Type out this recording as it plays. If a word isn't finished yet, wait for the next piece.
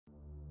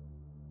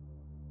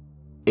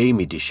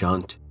Amy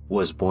Dechant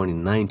was born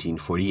in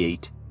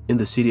 1948 in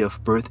the city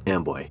of Perth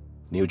Amboy,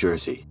 New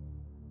Jersey.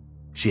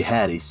 She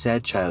had a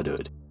sad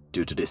childhood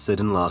due to the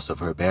sudden loss of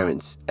her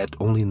parents at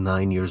only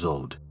 9 years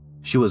old.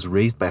 She was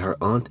raised by her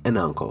aunt and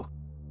uncle.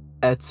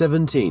 At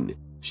 17,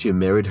 she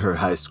married her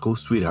high school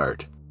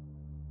sweetheart.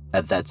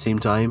 At that same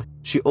time,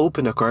 she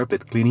opened a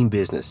carpet cleaning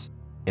business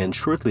and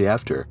shortly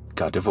after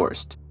got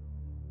divorced.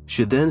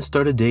 She then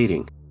started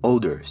dating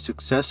older,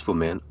 successful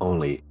men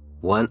only,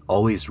 one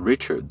always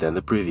richer than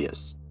the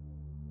previous.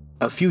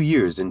 A few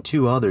years and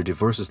 2 other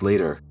divorces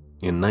later,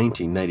 in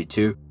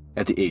 1992,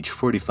 at the age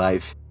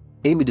 45,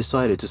 Amy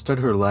decided to start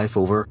her life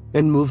over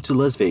and moved to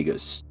Las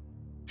Vegas.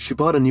 She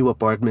bought a new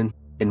apartment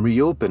and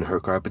reopened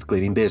her carpet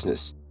cleaning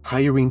business,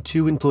 hiring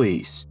 2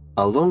 employees,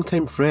 a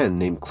longtime friend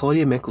named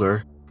Claudia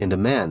McClure and a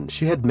man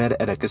she had met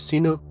at a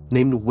casino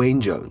named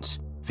Wayne Jones,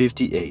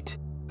 58,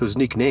 whose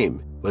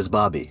nickname was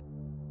Bobby.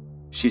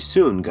 She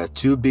soon got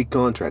 2 big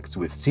contracts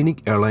with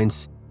Scenic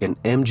Airlines and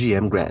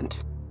MGM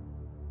Grant.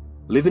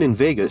 Living in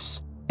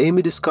Vegas,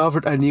 Amy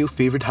discovered a new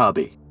favorite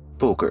hobby,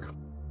 poker.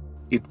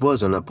 It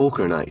was on a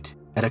poker night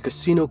at a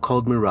casino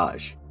called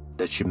Mirage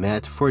that she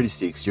met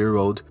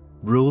 46-year-old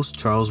Bruce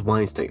Charles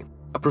Weinstein,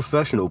 a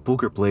professional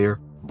poker player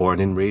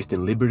born and raised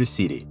in Liberty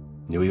City,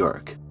 New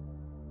York.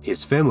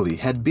 His family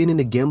had been in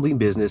the gambling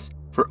business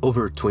for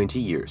over 20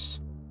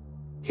 years.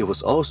 He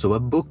was also a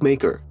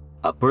bookmaker,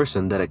 a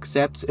person that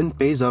accepts and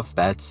pays off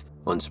bets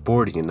on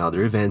sporting and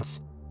other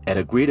events at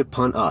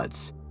agreed-upon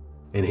odds,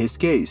 in his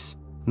case,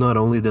 not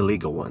only the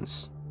legal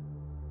ones.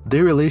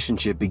 Their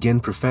relationship began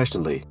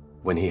professionally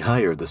when he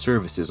hired the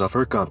services of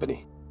her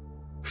company.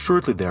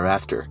 Shortly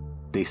thereafter,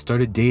 they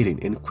started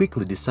dating and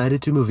quickly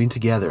decided to move in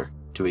together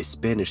to a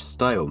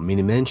Spanish-style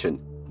mini-mansion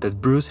that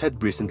Bruce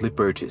had recently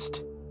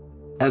purchased.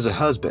 As a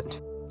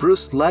husband,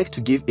 Bruce liked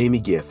to give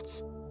Amy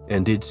gifts,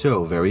 and did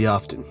so very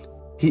often.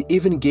 He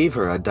even gave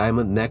her a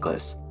diamond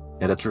necklace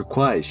and a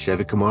turquoise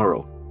Chevy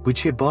Camaro, which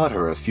he bought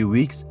her a few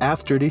weeks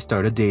after they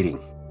started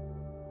dating.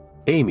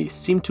 Amy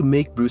seemed to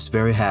make Bruce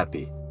very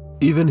happy.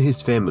 Even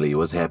his family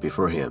was happy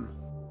for him.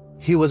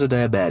 He was a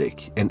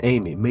diabetic, and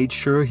Amy made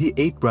sure he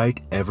ate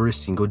right every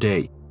single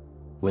day.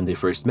 When they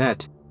first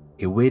met,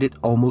 he weighed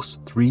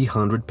almost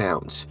 300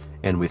 pounds,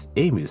 and with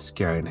Amy's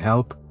care and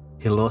help,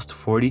 he lost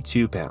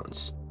 42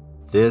 pounds.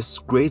 This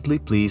greatly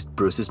pleased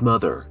Bruce's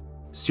mother,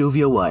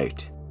 Sylvia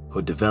White,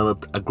 who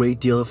developed a great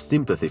deal of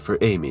sympathy for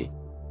Amy.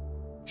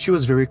 She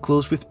was very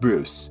close with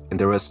Bruce, and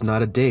there was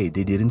not a day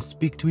they didn't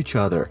speak to each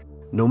other.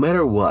 No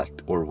matter what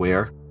or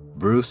where,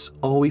 Bruce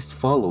always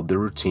followed the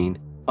routine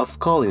of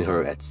calling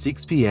her at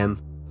 6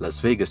 p.m. Las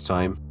Vegas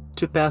time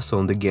to pass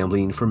on the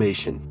gambling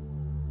information.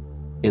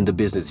 In the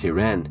business he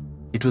ran,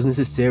 it was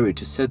necessary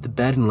to set the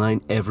betting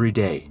line every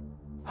day.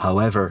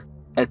 However,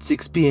 at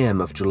 6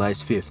 p.m. of July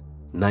 5th,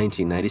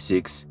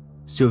 1996,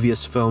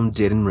 Sylvia's phone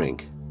didn't ring.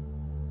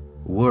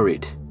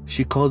 Worried,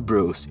 she called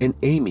Bruce, and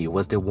Amy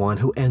was the one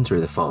who answered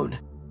the phone.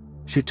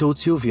 She told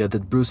Sylvia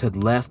that Bruce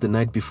had left the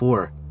night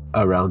before,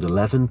 around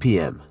 11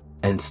 p.m.,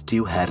 and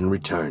still hadn't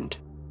returned.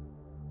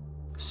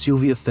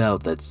 Sylvia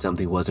felt that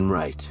something wasn't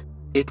right.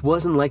 It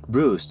wasn't like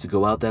Bruce to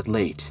go out that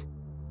late.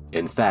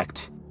 In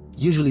fact,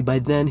 usually by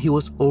then he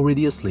was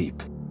already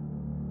asleep.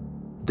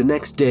 The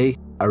next day,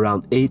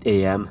 around 8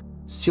 a.m.,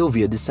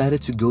 Sylvia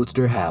decided to go to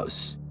their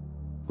house.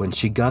 When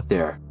she got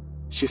there,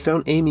 she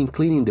found Amy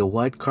cleaning the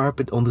white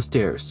carpet on the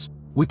stairs,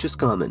 which was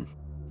common.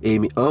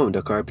 Amy owned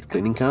a carpet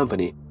cleaning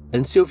company,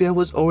 and Sylvia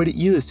was already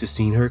used to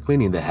seeing her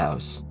cleaning the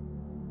house.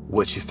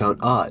 What she found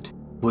odd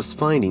was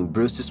finding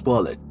Bruce's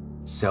wallet,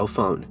 cell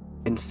phone,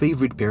 and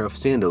favorite pair of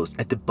sandals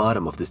at the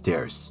bottom of the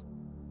stairs.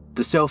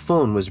 The cell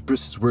phone was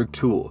Bruce's work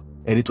tool,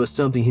 and it was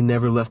something he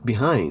never left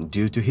behind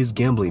due to his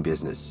gambling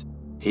business.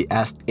 He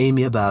asked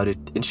Amy about it,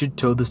 and she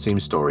told the same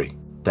story,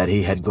 that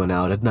he had gone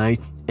out at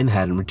night and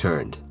hadn't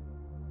returned.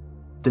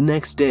 The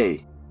next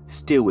day,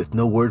 still with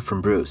no word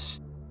from Bruce,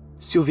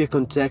 Sylvia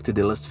contacted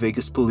the Las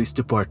Vegas Police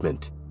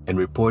Department and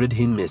reported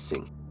him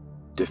missing.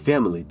 The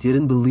family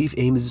didn't believe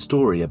Amy's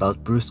story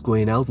about Bruce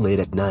going out late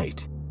at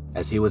night,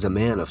 as he was a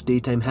man of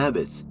daytime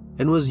habits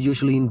and was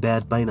usually in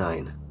bed by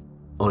 9.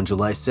 On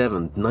July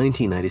 7,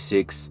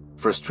 1996,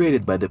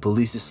 frustrated by the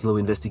police's slow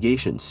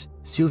investigations,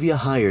 Sylvia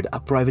hired a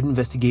private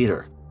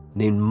investigator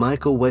named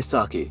Michael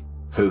Wysocki,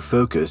 who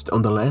focused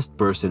on the last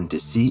person to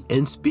see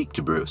and speak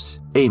to Bruce,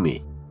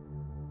 Amy.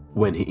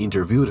 When he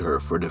interviewed her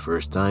for the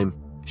first time,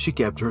 she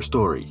kept her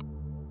story.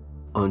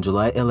 On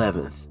July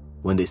 11th,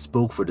 when they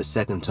spoke for the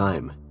second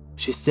time,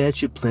 she said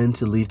she planned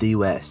to leave the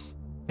US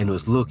and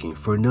was looking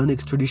for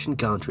non-extradition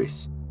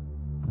countries.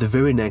 The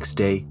very next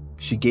day,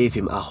 she gave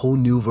him a whole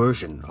new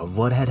version of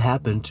what had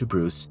happened to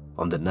Bruce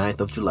on the night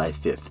of July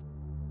 5th.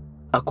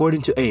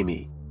 According to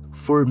Amy,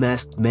 4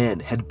 masked men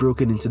had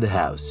broken into the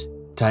house,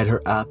 tied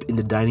her up in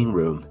the dining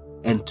room,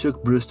 and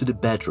took Bruce to the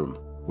bedroom,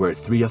 where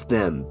 3 of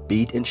them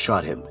beat and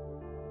shot him.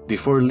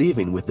 Before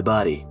leaving with the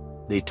body,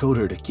 they told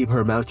her to keep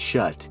her mouth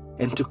shut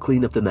and to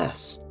clean up the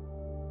mess.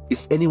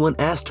 If anyone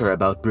asked her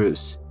about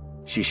Bruce,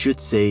 she should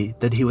say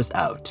that he was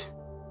out.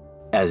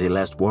 As a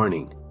last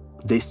warning,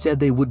 they said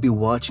they would be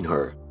watching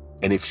her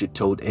and if she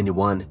told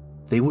anyone,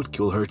 they would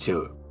kill her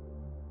too.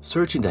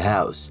 Searching the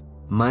house,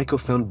 Michael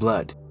found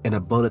blood and a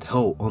bullet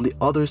hole on the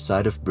other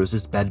side of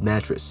Bruce's bed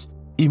mattress,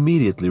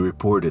 immediately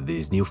reported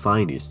these new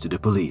findings to the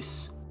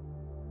police.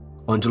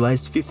 On July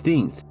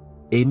 15th,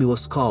 Amy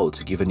was called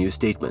to give a new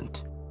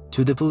statement.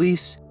 To the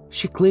police,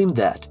 she claimed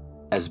that,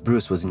 as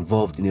Bruce was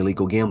involved in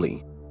illegal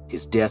gambling,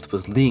 his death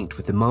was linked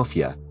with the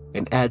mafia,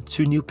 and added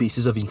two new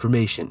pieces of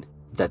information: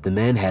 that the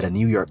man had a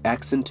New York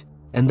accent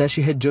and that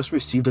she had just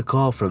received a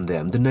call from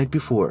them the night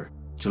before,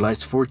 July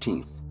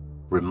 14th,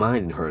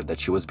 reminding her that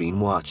she was being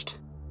watched.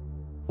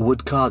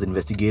 What caught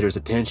investigators'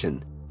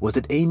 attention was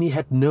that Amy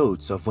had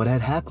notes of what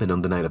had happened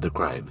on the night of the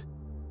crime.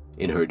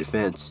 In her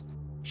defense,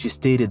 she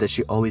stated that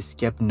she always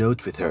kept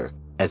notes with her,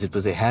 as it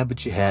was a habit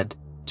she had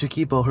to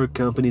keep all her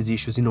company's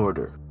issues in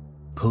order.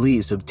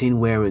 Police obtained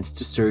warrants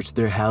to search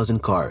their house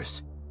and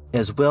cars,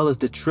 as well as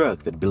the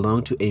truck that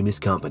belonged to Amy's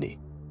company.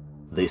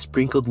 They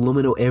sprinkled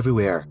lumino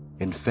everywhere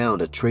and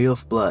found a trail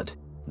of blood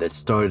that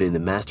started in the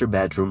master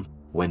bedroom,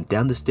 went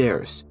down the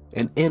stairs,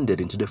 and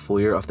ended into the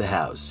foyer of the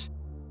house.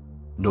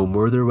 No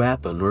murder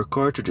weapon or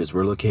cartridges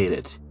were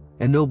located,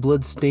 and no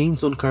blood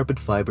stains on carpet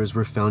fibers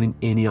were found in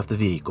any of the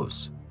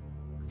vehicles.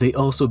 They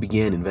also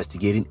began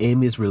investigating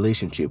Amy's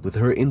relationship with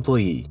her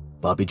employee,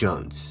 Bobby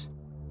Jones.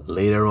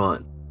 Later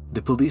on,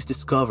 the police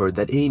discovered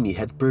that Amy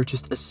had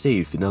purchased a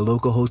safe in a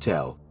local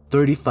hotel.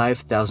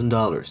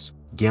 $35,000,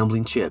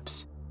 gambling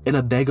chips, and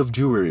a bag of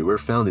jewelry were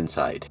found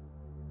inside.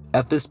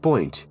 At this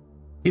point,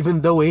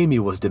 even though Amy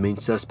was the main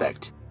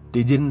suspect,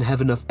 they didn't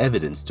have enough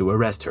evidence to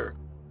arrest her.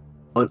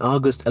 On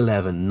August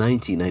 11,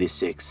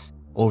 1996,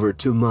 over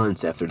 2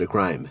 months after the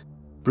crime,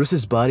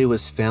 Bruce's body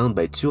was found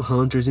by two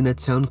hunters in a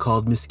town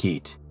called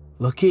Mesquite,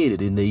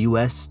 located in the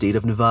U.S. state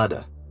of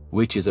Nevada,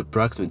 which is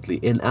approximately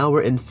an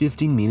hour and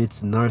 15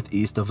 minutes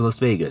northeast of Las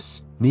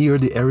Vegas, near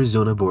the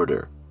Arizona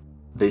border.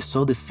 They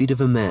saw the feet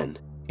of a man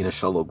in a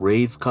shallow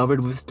grave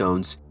covered with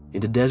stones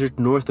in the desert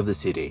north of the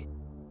city.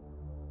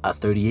 A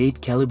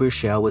 .38 caliber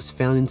shell was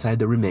found inside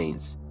the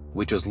remains,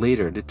 which was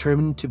later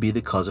determined to be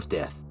the cause of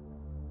death.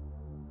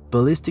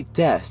 Ballistic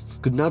tests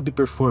could not be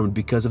performed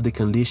because of the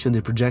condition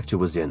the projectile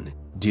was in,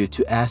 due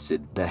to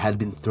acid that had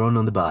been thrown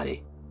on the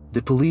body.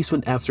 The police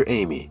went after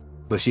Amy,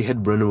 but she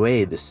had run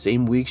away the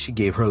same week she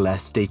gave her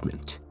last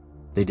statement.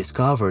 They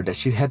discovered that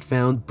she had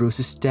found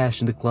Bruce's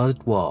stash in the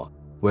closet wall,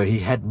 where he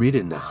had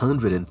written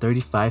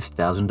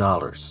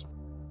 $135,000.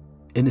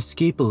 An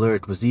escape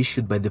alert was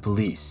issued by the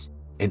police,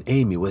 and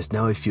Amy was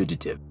now a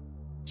fugitive.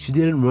 She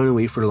didn't run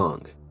away for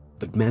long,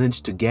 but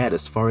managed to get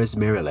as far as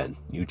Maryland,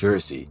 New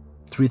Jersey,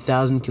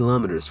 3,000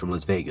 kilometers from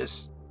Las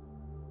Vegas.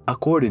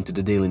 According to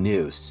the Daily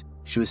News,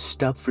 she was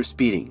stopped for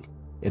speeding,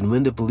 and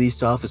when the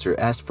police officer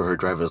asked for her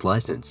driver's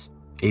license,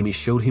 Amy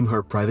showed him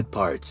her private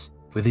parts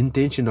with the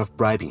intention of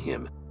bribing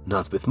him,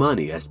 not with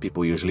money as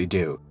people usually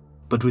do,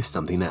 but with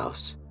something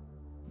else.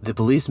 The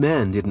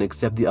policeman didn't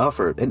accept the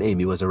offer and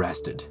Amy was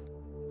arrested.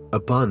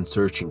 Upon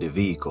searching the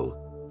vehicle,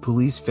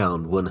 police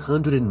found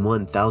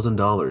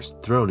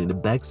 $101,000 thrown in the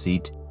back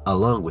seat,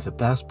 along with a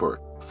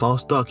passport,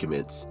 false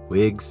documents,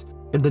 wigs,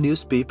 and the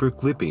newspaper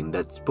clipping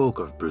that spoke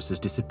of Bruce's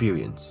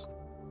disappearance.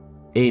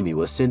 Amy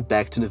was sent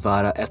back to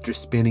Nevada after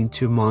spending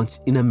 2 months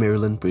in a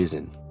Maryland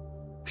prison.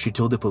 She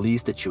told the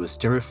police that she was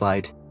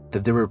terrified,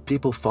 that there were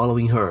people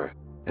following her,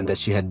 and that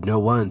she had no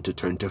one to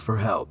turn to for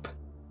help.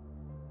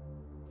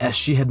 As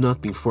she had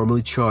not been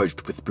formally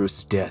charged with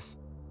Bruce's death,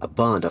 a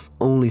bond of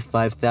only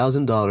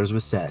 $5,000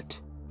 was set.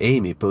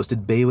 Amy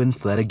posted bail and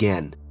fled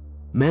again,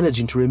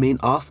 managing to remain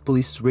off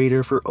police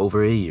radar for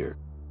over a year.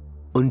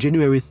 On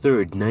January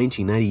 3,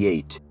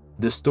 1998,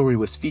 the story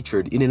was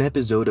featured in an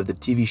episode of the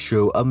TV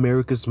show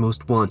America's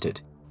Most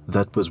Wanted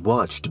that was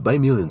watched by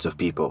millions of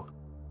people.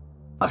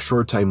 A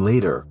short time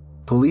later,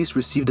 police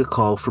received a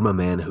call from a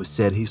man who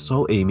said he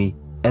saw Amy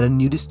at a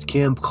nudist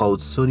camp called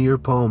Sunnier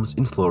Palms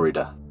in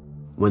Florida.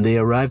 When they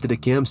arrived at the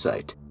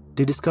campsite,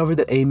 they discovered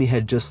that Amy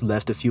had just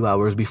left a few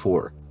hours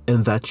before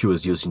and that she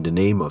was using the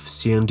name of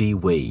Sandy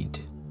Wade.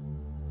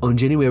 On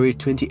January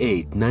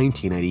 28,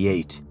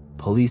 1998,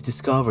 police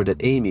discovered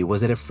that Amy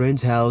was at a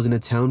friend's house in a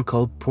town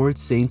called Port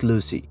St.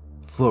 Lucie,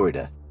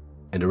 Florida,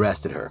 and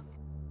arrested her.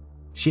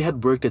 She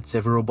had worked at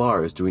several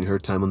bars during her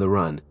time on the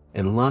run,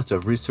 and lots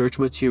of research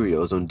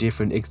materials on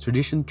different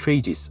extradition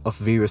treaties of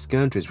various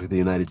countries with the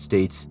United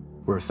States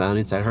were found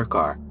inside her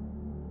car.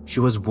 She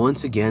was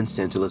once again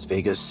sent to Las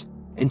Vegas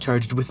and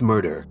charged with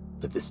murder,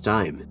 but this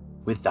time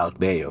without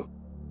bail.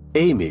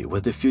 Amy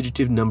was the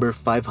fugitive number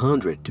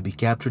 500 to be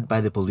captured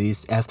by the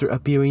police after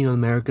appearing on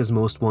America's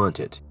Most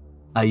Wanted.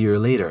 A year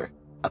later,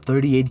 a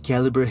 .38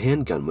 caliber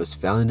handgun was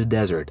found in the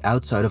desert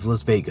outside of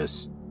Las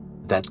Vegas.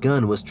 That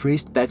gun was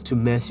traced back to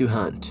Matthew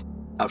Hunt,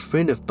 a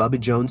friend of Bobby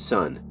Jones'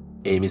 son,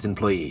 Amy's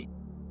employee.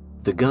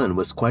 The gun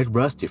was quite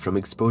rusty from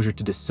exposure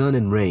to the sun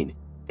and rain,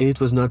 and it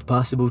was not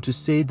possible to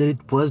say that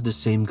it was the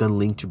same gun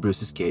linked to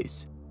Bruce's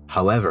case.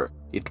 However,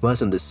 it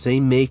wasn't the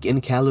same make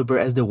and caliber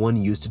as the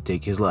one used to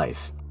take his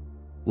life.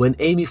 When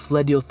Amy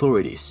fled the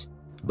authorities,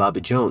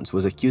 Bobby Jones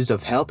was accused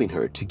of helping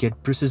her to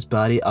get Bruce's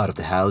body out of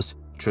the house,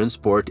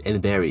 transport,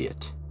 and bury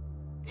it.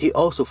 He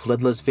also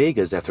fled Las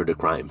Vegas after the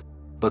crime,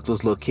 but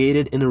was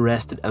located and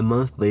arrested a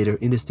month later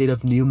in the state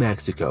of New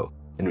Mexico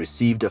and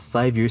received a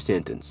 5-year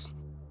sentence.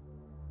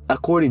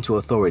 According to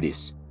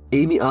authorities,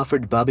 Amy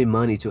offered Bobby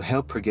money to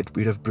help her get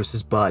rid of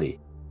Bruce's body,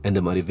 and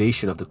the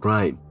motivation of the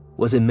crime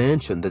was a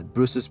mansion that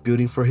Bruce was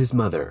building for his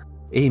mother.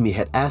 Amy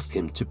had asked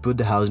him to put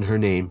the house in her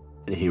name,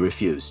 and he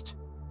refused.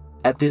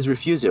 At this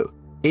refusal,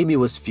 Amy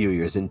was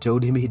furious and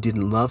told him he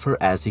didn't love her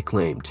as he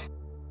claimed.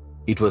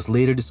 It was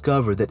later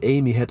discovered that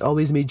Amy had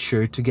always made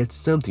sure to get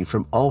something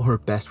from all her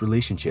past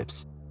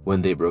relationships.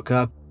 When they broke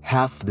up,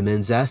 half of the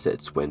man's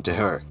assets went to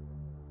her.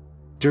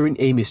 During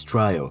Amy's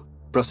trial,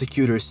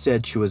 prosecutors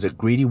said she was a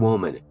greedy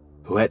woman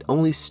who had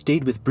only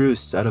stayed with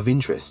Bruce out of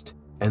interest,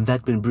 and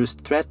that when Bruce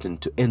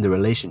threatened to end the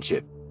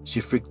relationship, she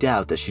freaked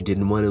out that she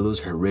didn't want to lose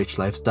her rich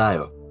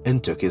lifestyle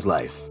and took his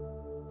life.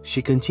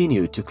 She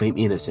continued to claim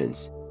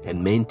innocence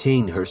and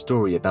maintained her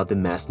story about the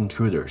masked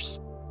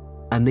intruders.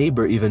 A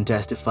neighbor even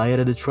testified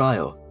at the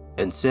trial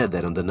and said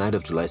that on the night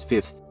of July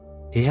 5th,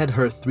 he had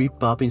heard 3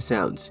 popping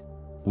sounds,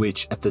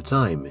 which at the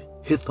time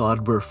he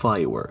thought were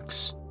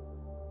fireworks.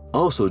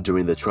 Also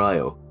during the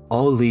trial,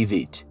 Al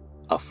Leavitt,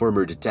 a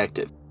former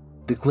detective,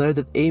 declared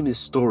that Amy's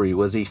story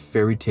was a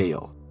fairy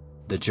tale.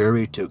 The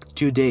jury took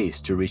 2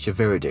 days to reach a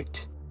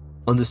verdict.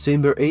 On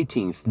December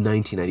 18,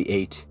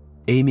 1998,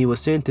 Amy was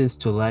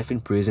sentenced to life in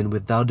prison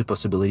without the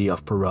possibility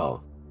of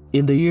parole.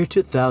 In the year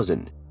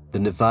 2000, the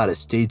Nevada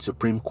State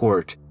Supreme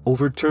Court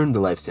overturned the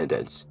life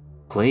sentence,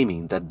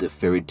 claiming that the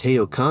fairy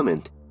tale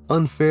comment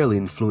unfairly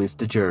influenced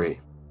the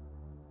jury.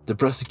 The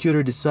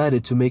prosecutor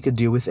decided to make a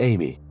deal with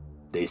Amy.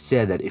 They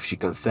said that if she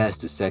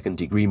confessed to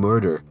second-degree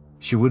murder,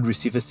 she would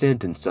receive a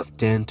sentence of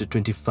 10 to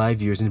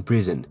 25 years in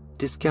prison,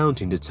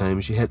 discounting the time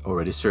she had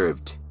already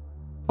served.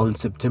 On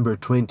September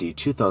 20,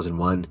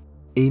 2001,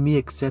 Amy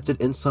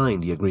accepted and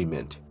signed the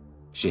agreement.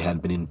 She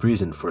had been in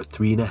prison for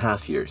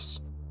 3.5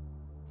 years.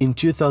 In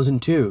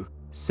 2002,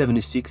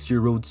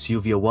 76-year-old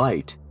Sylvia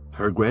White,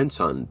 her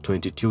grandson,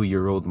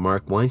 22-year-old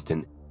Mark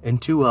Weinstein, and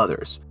 2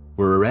 others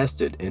were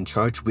arrested and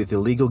charged with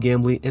illegal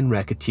gambling and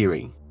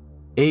racketeering.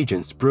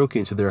 Agents broke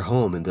into their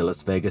home in the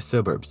Las Vegas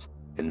suburbs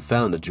and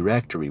found a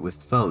directory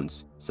with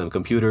phones, some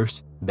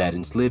computers,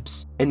 betting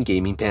slips, and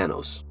gaming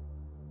panels.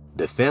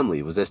 The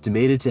family was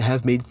estimated to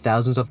have made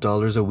thousands of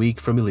dollars a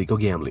week from illegal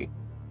gambling.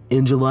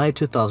 In July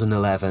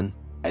 2011,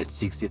 at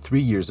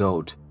 63 years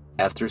old,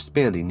 after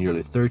spending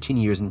nearly 13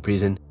 years in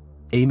prison,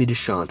 Amy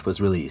Dechant was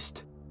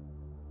released.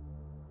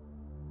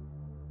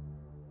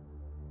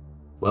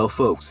 Well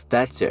folks,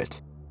 that's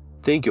it.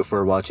 Thank you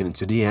for watching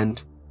to the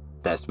end.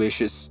 Best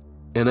wishes,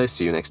 and I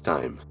see you next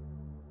time.